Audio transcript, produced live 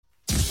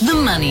The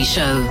Money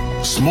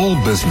Show.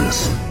 Small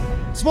business.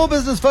 Small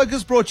Business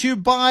Focus brought to you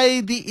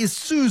by the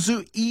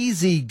Isuzu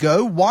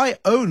Easy-Go. Why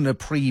own a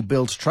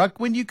pre-built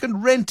truck when you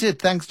can rent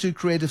it? Thanks to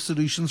creative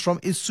solutions from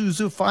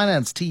Isuzu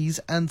Finance. T's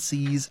and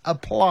C's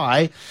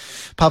apply.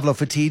 Pavlo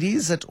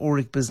Fatidis at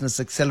Auric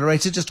Business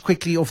Accelerator. Just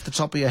quickly off the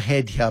top of your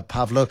head here,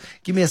 Pavlo,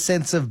 give me a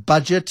sense of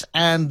budget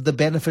and the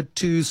benefit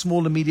to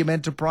small and medium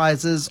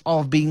enterprises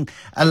of being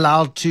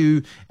allowed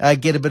to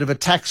get a bit of a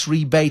tax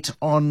rebate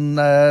on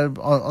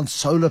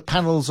solar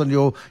panels on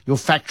your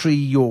factory,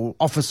 your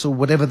office, or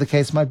whatever the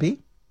case might be?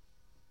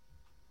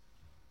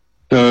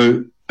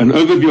 So an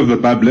overview of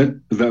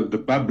the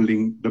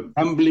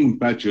bumbling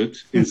budget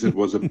is it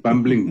was a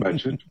bumbling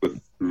budget with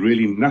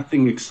really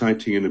nothing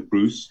exciting in it,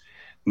 Bruce.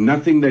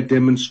 Nothing that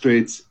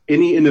demonstrates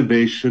any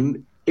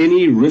innovation,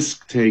 any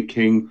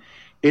risk-taking,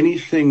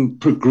 anything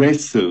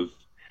progressive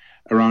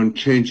around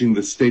changing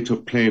the state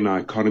of play in our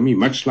economy,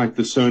 much like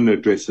the SONA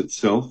address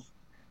itself.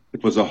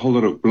 It was a whole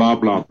lot of blah,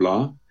 blah,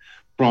 blah.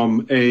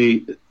 From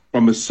a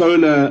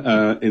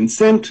solar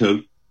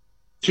incentive,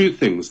 two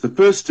things. The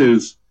first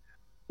is,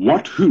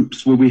 what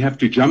hoops will we have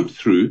to jump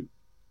through,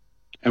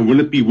 and will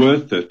it be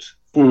worth it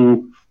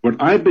for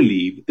what I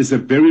believe is a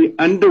very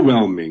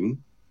underwhelming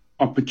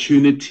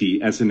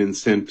opportunity as an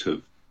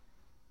incentive?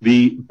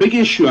 The big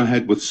issue I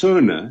had with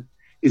SONA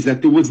is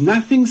that there was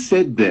nothing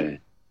said there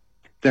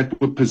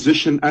that would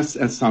position us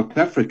as South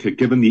Africa,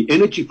 given the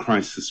energy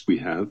crisis we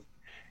have,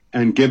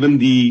 and given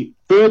the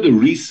further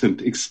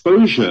recent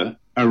exposure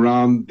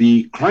around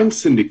the crime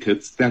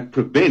syndicates that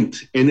prevent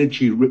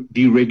energy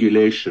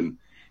deregulation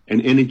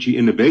and energy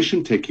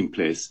innovation taking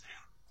place.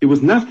 There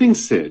was nothing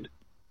said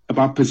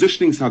about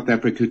positioning South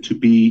Africa to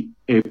be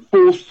a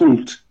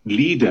forethought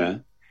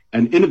leader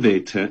and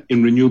innovator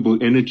in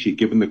renewable energy,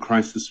 given the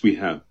crisis we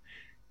have.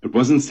 It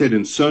wasn't said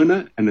in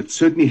SONA, and it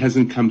certainly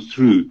hasn't come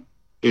through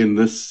in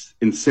this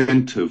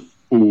incentive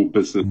for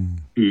business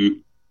to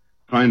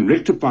try and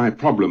rectify a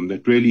problem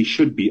that really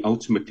should be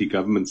ultimately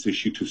government's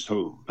issue to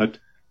solve. But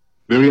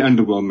very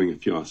underwhelming,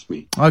 if you ask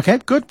me. Okay,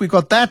 good. We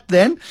got that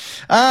then.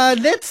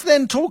 Let's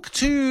then talk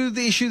to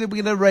the issue that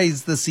we're going to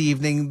raise this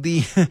evening.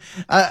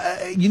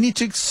 You need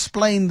to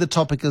explain the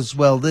topic as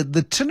well.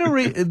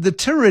 The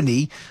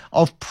tyranny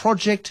of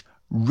project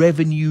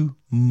revenue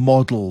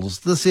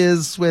models. This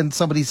is when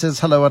somebody says,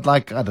 hello, I'd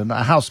like, I don't know,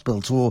 a house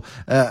built or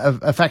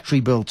a factory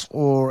built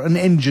or an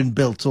engine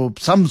built or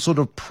some sort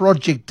of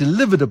project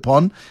delivered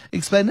upon.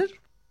 Explain it.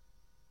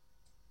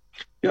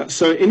 Yeah,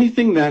 so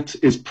anything that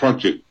is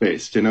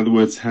project-based, in other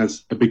words,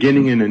 has a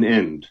beginning and an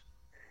end,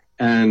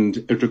 and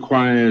it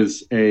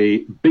requires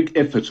a big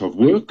effort of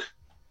work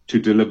to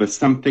deliver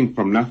something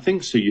from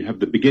nothing, so you have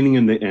the beginning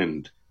and the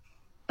end,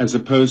 as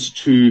opposed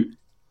to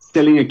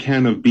selling a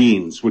can of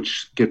beans,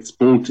 which gets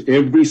bought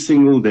every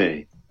single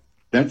day.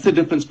 That's the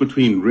difference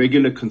between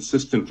regular,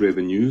 consistent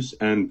revenues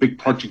and big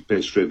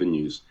project-based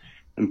revenues.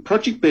 And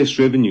project-based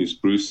revenues,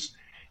 Bruce,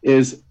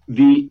 is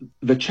the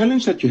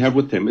challenge that you have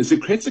with them is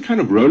it creates a kind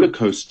of roller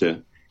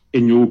coaster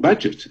in your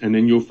budget and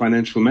in your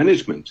financial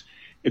management.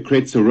 It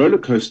creates a roller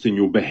coaster in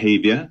your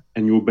behavior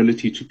and your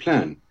ability to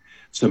plan.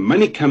 So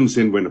money comes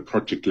in when a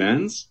project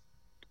lands.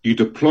 You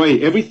deploy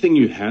everything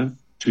you have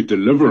to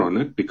deliver on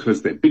it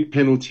because there are big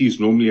penalties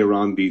normally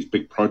around these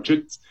big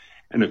projects.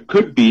 And it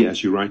could be,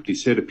 as you rightly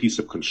said, a piece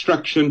of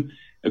construction.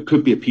 It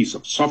could be a piece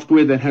of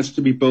software that has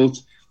to be built.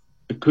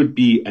 It could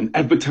be an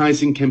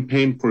advertising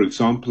campaign, for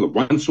example, a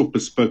once-off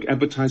bespoke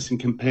advertising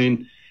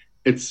campaign.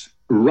 It's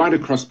right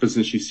across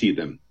business, you see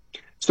them.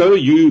 So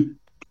you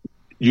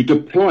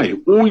deploy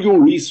all your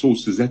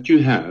resources that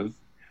you have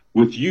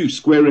with you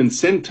square and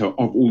center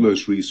of all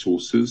those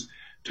resources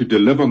to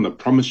deliver on the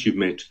promise you've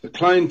made to the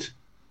client.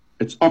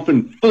 It's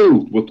often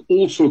filled with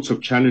all sorts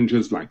of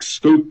challenges like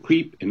scope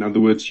creep. In other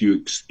words,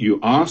 you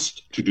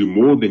asked to do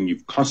more than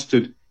you've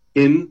costed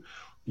in.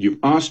 You've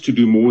asked to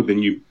do more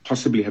than you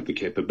possibly have the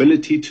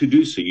capability to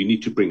do, so you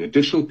need to bring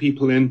additional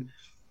people in.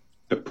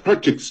 The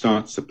project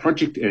starts, the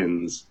project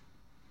ends.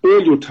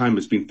 All your time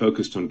has been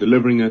focused on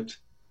delivering it,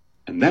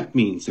 and that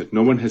means that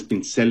no one has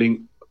been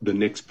selling the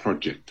next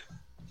project.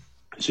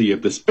 So you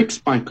have this big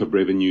spike of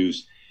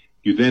revenues.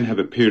 You then have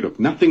a period of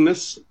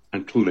nothingness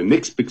until the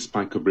next big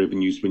spike of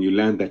revenues when you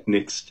land that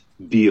next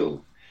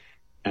deal.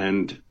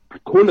 And I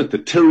call it the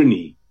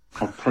tyranny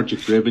of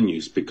project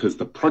revenues because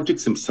the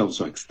projects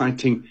themselves are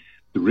exciting.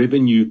 The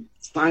revenue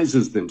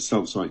sizes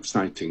themselves are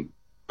exciting,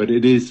 but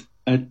it is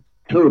a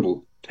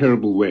terrible,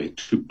 terrible way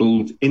to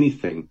build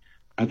anything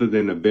other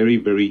than a very,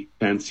 very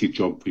fancy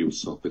job for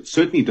yourself. It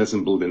certainly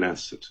doesn't build an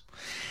asset.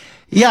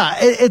 Yeah,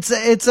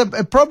 it's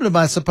a problem,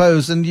 I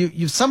suppose, and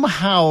you've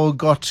somehow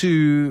got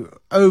to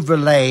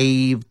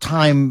overlay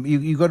time.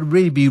 You've got to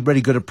really be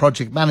really good at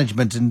project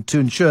management and to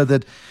ensure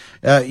that,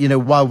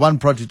 while one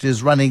project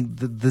is running,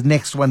 the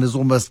next one is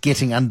almost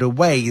getting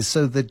underway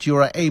so that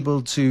you're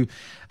able to,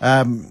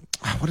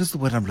 what is the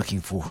word I'm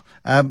looking for?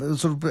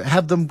 Sort of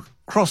have them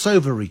cross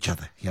over each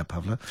other here,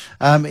 Pavlo,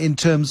 in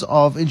terms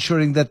of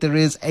ensuring that there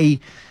is a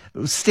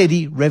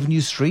steady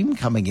revenue stream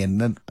coming in.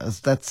 And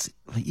that's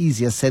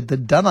easier said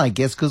than done, I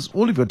guess, because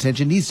all of your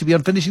attention needs to be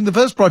on finishing the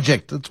first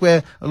project. That's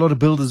where a lot of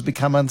builders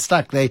become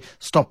unstuck. They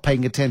stop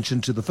paying attention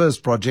to the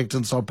first project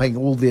and start paying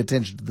all the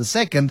attention to the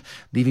second,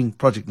 leaving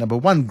project number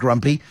one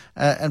grumpy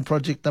and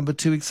project number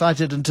two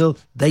excited until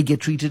they get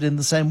treated in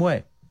the same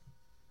way.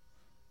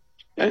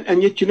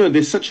 And yet,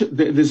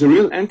 there's a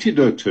real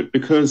antidote to it,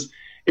 because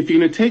if you're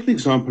going to take the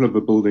example of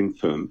a building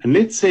firm, and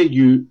let's say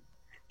you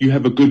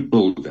have a good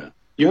builder.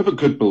 You have a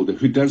good builder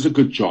who does a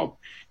good job.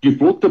 You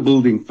brought the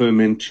building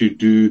firm in to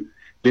do,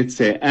 let's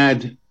say,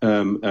 add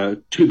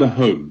to the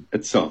home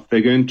itself.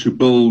 They're going to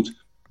build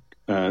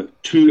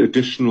 2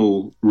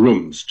 additional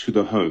rooms to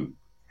the home.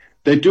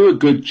 They do a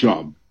good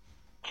job.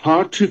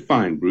 Hard to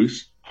find,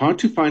 Bruce. Hard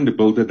to find a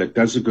builder that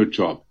does a good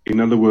job. In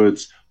other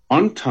words,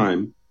 on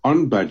time,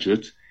 on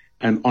budget,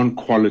 and on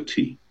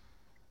quality.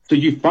 So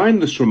you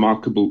find this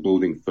remarkable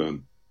building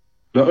firm.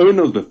 The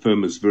owner of the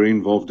firm is very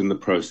involved in the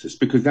process,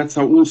 because that's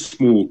how all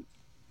small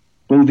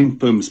building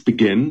firms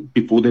begin,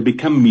 before they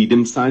become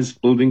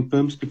medium-sized building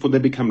firms, before they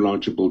become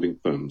larger building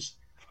firms.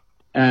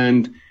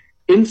 And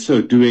in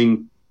so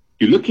doing,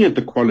 you're looking at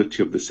the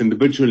quality of this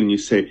individual and you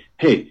say,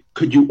 hey,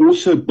 could you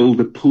also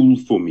build a pool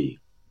for me?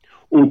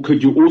 Or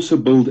could you also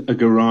build a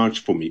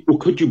garage for me? Or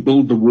could you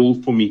build the wall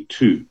for me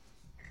too?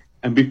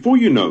 And before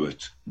you know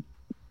it,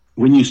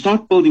 when you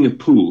start building a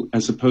pool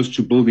as opposed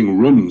to building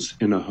rooms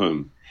in a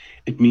home,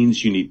 it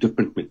means you need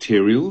different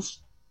materials.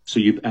 So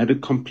you've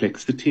added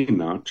complexity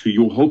now to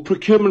your whole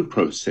procurement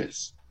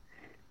process.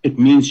 It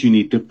means you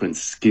need different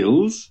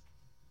skills.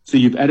 So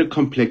you've added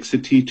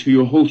complexity to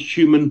your whole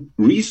human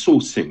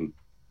resourcing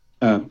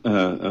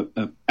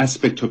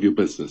aspect of your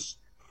business.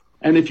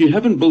 And if you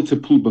haven't built a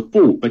pool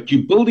before, but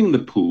you're building the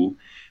pool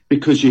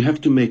because you have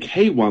to make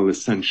hay while the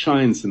sun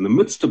shines in the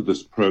midst of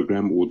this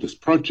program or this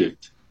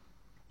project,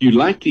 you're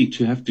likely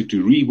to have to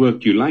do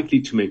rework. You're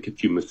likely to make a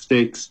few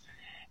mistakes.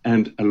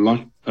 And a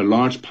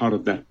large part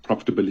of that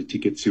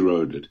profitability gets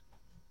eroded.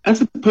 As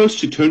opposed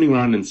to turning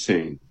around and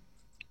saying,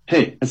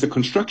 hey, as a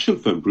construction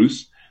firm,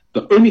 Bruce,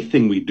 the only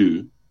thing we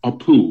do are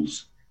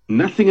pools,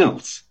 nothing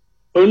else,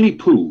 only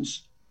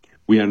pools.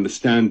 We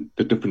understand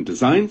the different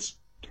designs.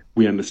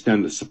 We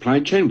understand the supply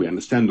chain. We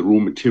understand the raw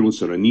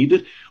materials that are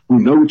needed. We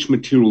know which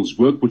materials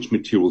work, which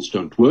materials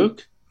don't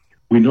work.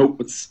 We know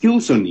what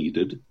skills are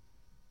needed.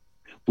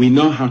 We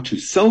know how to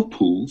sell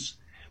pools,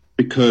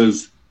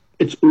 because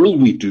it's all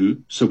we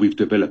do. So we've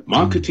developed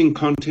marketing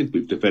content,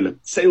 we've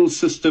developed sales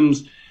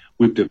systems,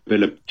 we've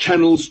developed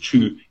channels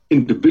to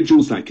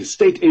individuals like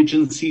estate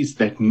agencies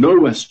that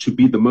know us to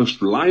be the most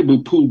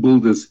reliable pool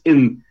builders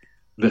in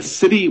the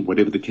city,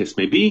 whatever the case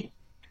may be.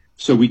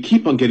 So we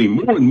keep on getting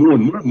more and more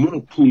and more and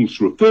more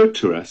pools referred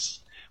to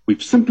us.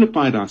 We've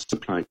simplified our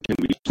supply chain,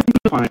 we've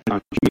simplified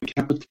our human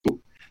capital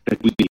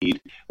that we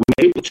need.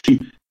 We're able to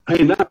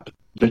train up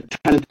the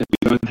talent that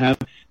we don't have.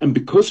 And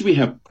because we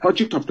have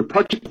project after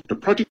project after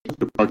project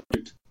after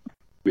project,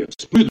 we have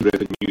smooth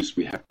revenues,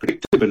 we have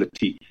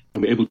predictability,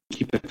 and we're able to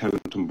keep that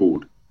talent on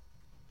board.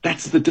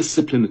 That's the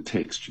discipline it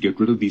takes to get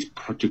rid of these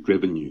project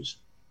revenues.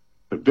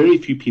 But very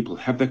few people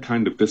have that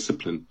kind of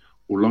discipline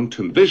or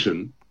long-term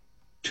vision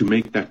to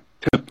make that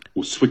tip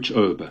or switch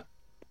over.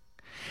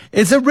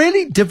 It's a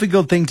really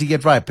difficult thing to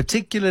get right,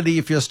 particularly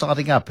if you're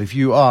starting up. If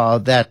you are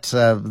that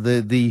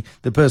the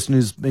person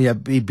who's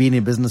been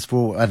in business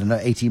for,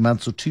 18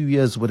 months or 2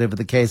 years, whatever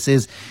the case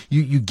is,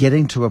 you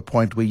getting to a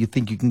point where you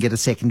think you can get a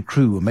second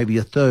crew or maybe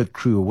a third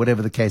crew or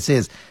whatever the case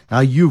is. Now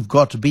you've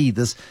got to be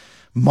this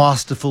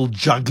masterful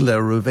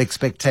juggler of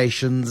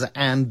expectations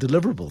and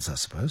deliverables, I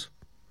suppose.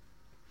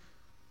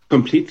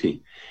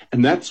 Completely.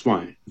 And that's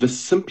why the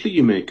simpler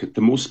you make it,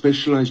 the more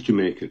specialized you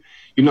make it.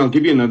 I'll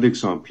give you another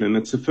example, and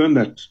it's a firm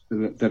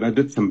that I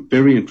did some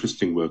very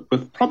interesting work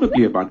with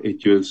probably about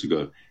 8 years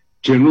ago.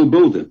 General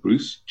Builder,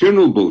 Bruce.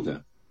 General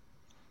Builder.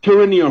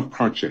 Tyranny of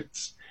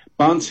projects.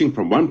 Bouncing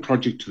from one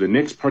project to the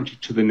next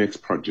project to the next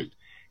project.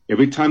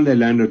 Every time they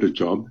landed a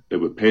job, they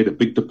were paid a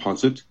big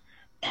deposit.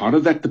 Part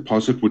of that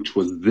deposit, which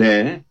was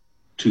there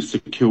to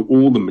secure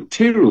all the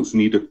materials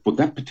needed for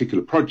that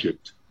particular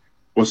project,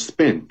 was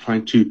spent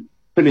trying to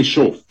finish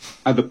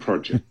off other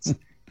projects.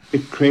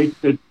 It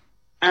created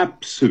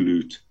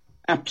absolute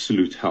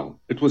hell.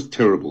 It was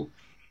terrible.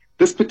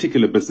 This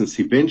particular business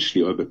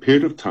eventually, over a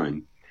period of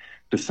time,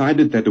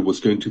 decided that it was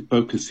going to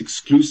focus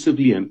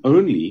exclusively and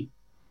only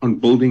on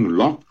building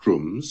loft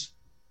rooms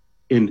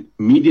in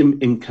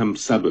medium-income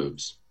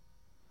suburbs,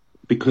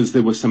 because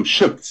there were some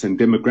shifts and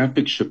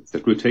demographic shifts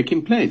that were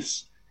taking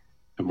place.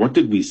 And what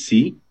did we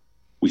see?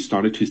 We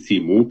started to see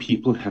more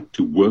people have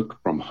to work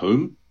from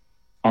home,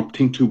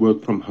 opting to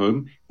work from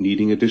home,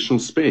 needing additional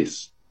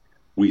space.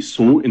 We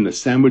saw in the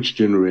sandwich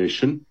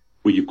generation,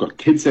 where you've got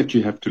kids that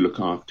you have to look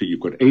after, you've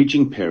got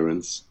aging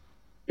parents,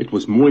 it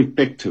was more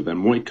effective and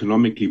more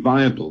economically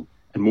viable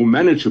and more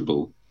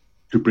manageable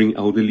to bring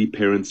elderly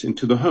parents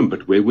into the home.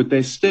 But where would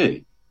they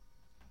stay?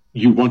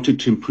 You wanted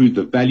to improve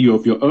the value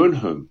of your own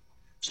home,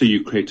 so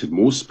you created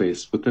more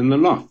space within the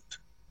loft.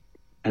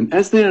 And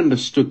as they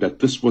understood that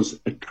this was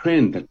a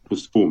trend that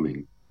was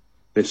forming,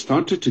 they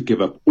started to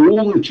give up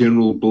all the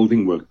general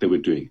building work they were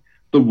doing,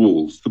 the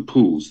walls, the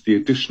pools, the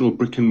additional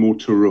brick and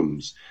mortar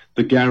rooms,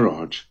 the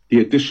garage, the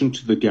addition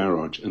to the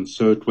garage, and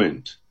so it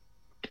went.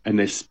 And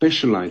they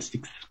specialized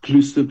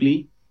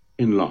exclusively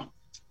in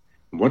lofts.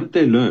 And what did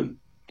they learn?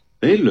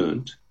 They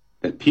learned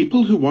that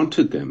people who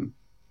wanted them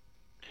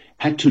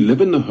had to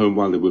live in the home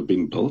while they were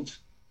being built.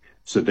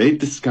 So they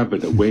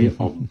discovered a way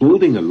of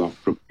building a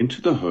loft room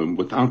into the home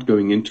without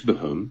going into the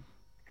home.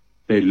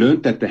 They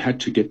learned that they had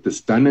to get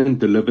this done and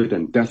delivered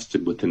and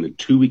dusted within a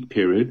 2-week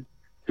period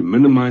to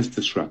minimize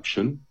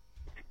disruption.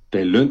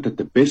 They learned that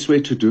the best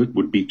way to do it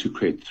would be to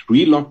create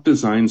 3 loft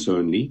designs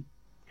only,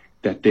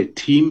 that their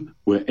team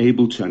were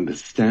able to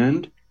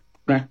understand,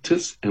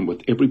 practice, and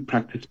with every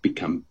practice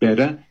become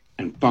better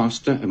and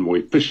faster and more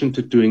efficient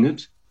at doing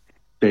it.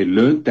 They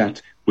learned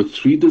that with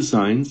 3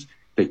 designs,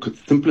 they could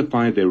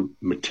simplify their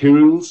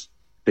materials,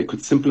 they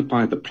could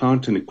simplify the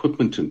plant and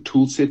equipment and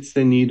tool sets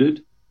they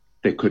needed,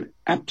 they could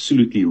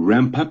absolutely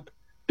ramp up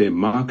their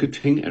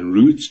marketing and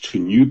routes to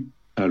new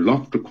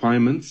loft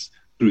requirements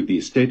through the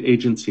estate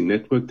agency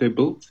network they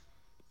built.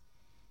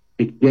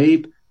 It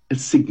gave a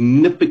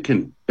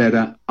significant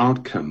better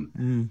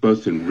outcome,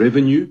 both in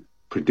revenue,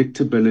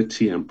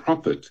 predictability, and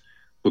profit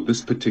for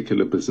this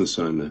particular business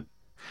owner.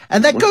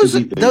 And that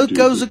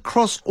goes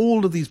across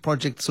all of these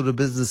project sort of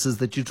businesses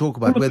that you talk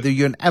about, whether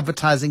you're an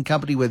advertising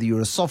company, whether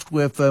you're a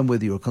software firm,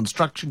 whether you're a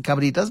construction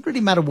company. It doesn't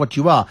really matter what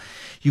you are.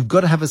 You've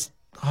got to have a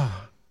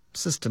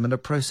system and a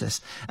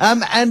process.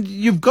 And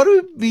you've got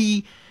to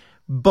be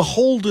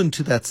beholden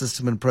to that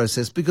system and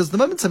process, because the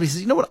moment somebody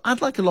says, you know what,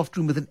 I'd like a loft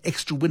room with an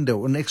extra window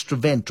or an extra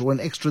vent or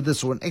an extra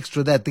this or an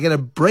extra that, they're going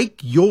to break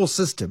your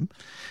system.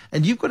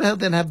 And you've got to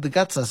then have the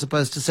guts, I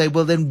suppose, to say,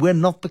 well, then we're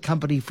not the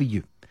company for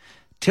you.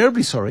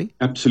 Terribly sorry.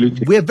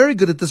 Absolutely. We're very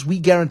good at this. We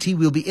guarantee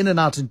we'll be in and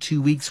out in 2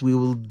 weeks. We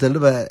will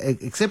deliver an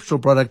exceptional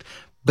product,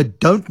 but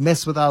don't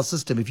mess with our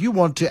system. If you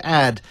want to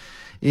add,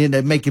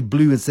 make it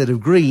blue instead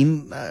of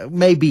green,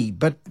 maybe,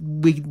 but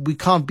we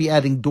can't be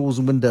adding doors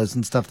and windows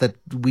and stuff that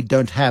we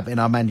don't have in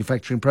our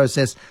manufacturing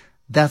process.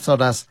 That's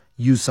not us.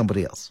 Use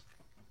somebody else.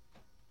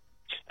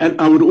 And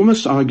I would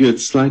almost argue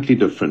it's slightly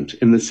different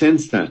in the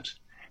sense that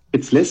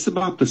it's less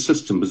about the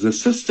system, but the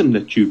system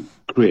that you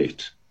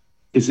create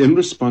is in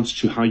response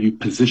to how you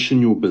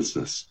position your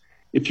business.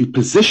 If you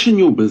position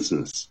your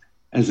business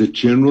as a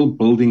general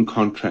building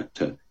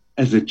contractor,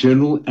 as a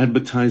general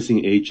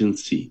advertising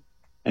agency,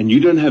 and you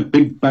don't have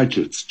big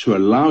budgets to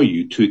allow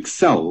you to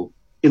excel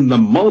in the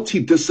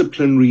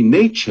multidisciplinary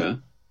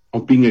nature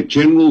of being a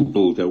general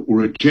builder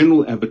or a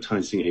general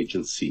advertising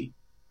agency,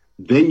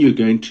 then you're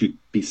going to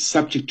be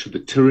subject to the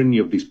tyranny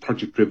of these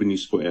project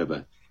revenues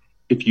forever.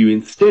 If you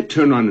instead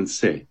turn around and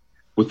say,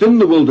 within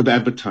the world of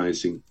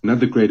advertising,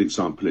 another great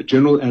example, a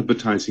general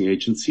advertising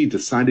agency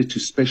decided to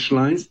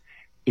specialize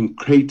in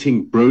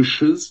creating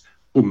brochures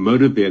for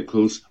motor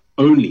vehicles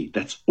only.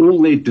 That's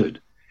all they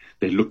did.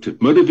 They looked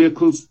at motor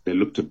vehicles, they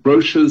looked at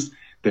brochures,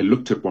 they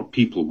looked at what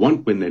people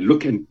want. When they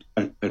look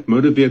at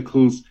motor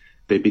vehicles,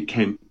 they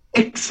became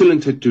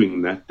excellent at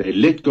doing that. They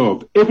let go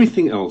of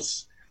everything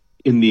else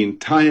in the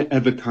entire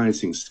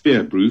advertising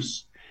sphere,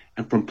 Bruce.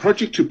 And from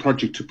project to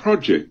project to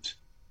project,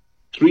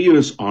 3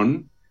 years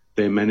on,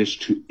 they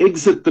managed to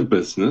exit the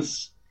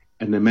business,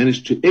 and they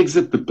managed to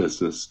exit the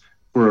business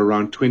for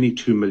around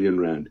 22 million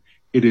rand.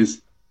 It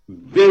is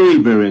very,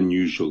 very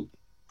unusual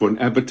for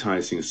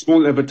a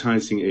small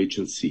advertising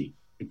agency,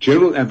 a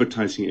general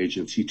advertising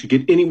agency, to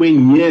get anywhere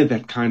near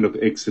that kind of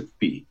exit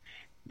fee.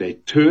 They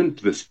turned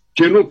this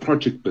general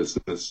project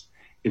business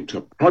into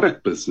a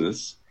product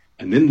business,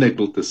 and then they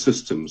built the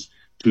systems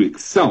to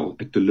excel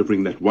at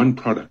delivering that one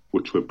product,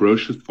 which were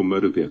brochures for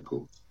motor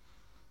vehicles.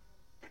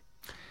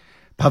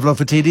 Pavlo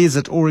Phitidis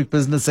at Aurik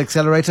Business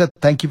Accelerator.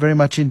 Thank you very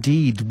much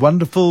indeed.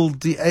 Wonderful.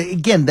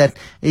 Again, that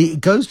it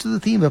goes to the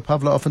theme that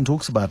Pavlo often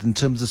talks about in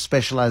terms of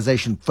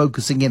specialization,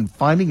 focusing in,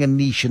 finding a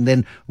niche and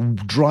then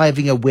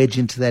driving a wedge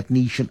into that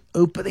niche and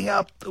opening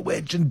up the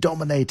wedge and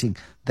dominating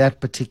that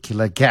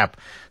particular gap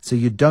so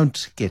you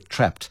don't get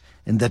trapped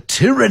in the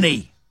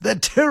tyranny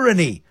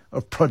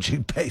of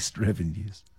project-based revenues.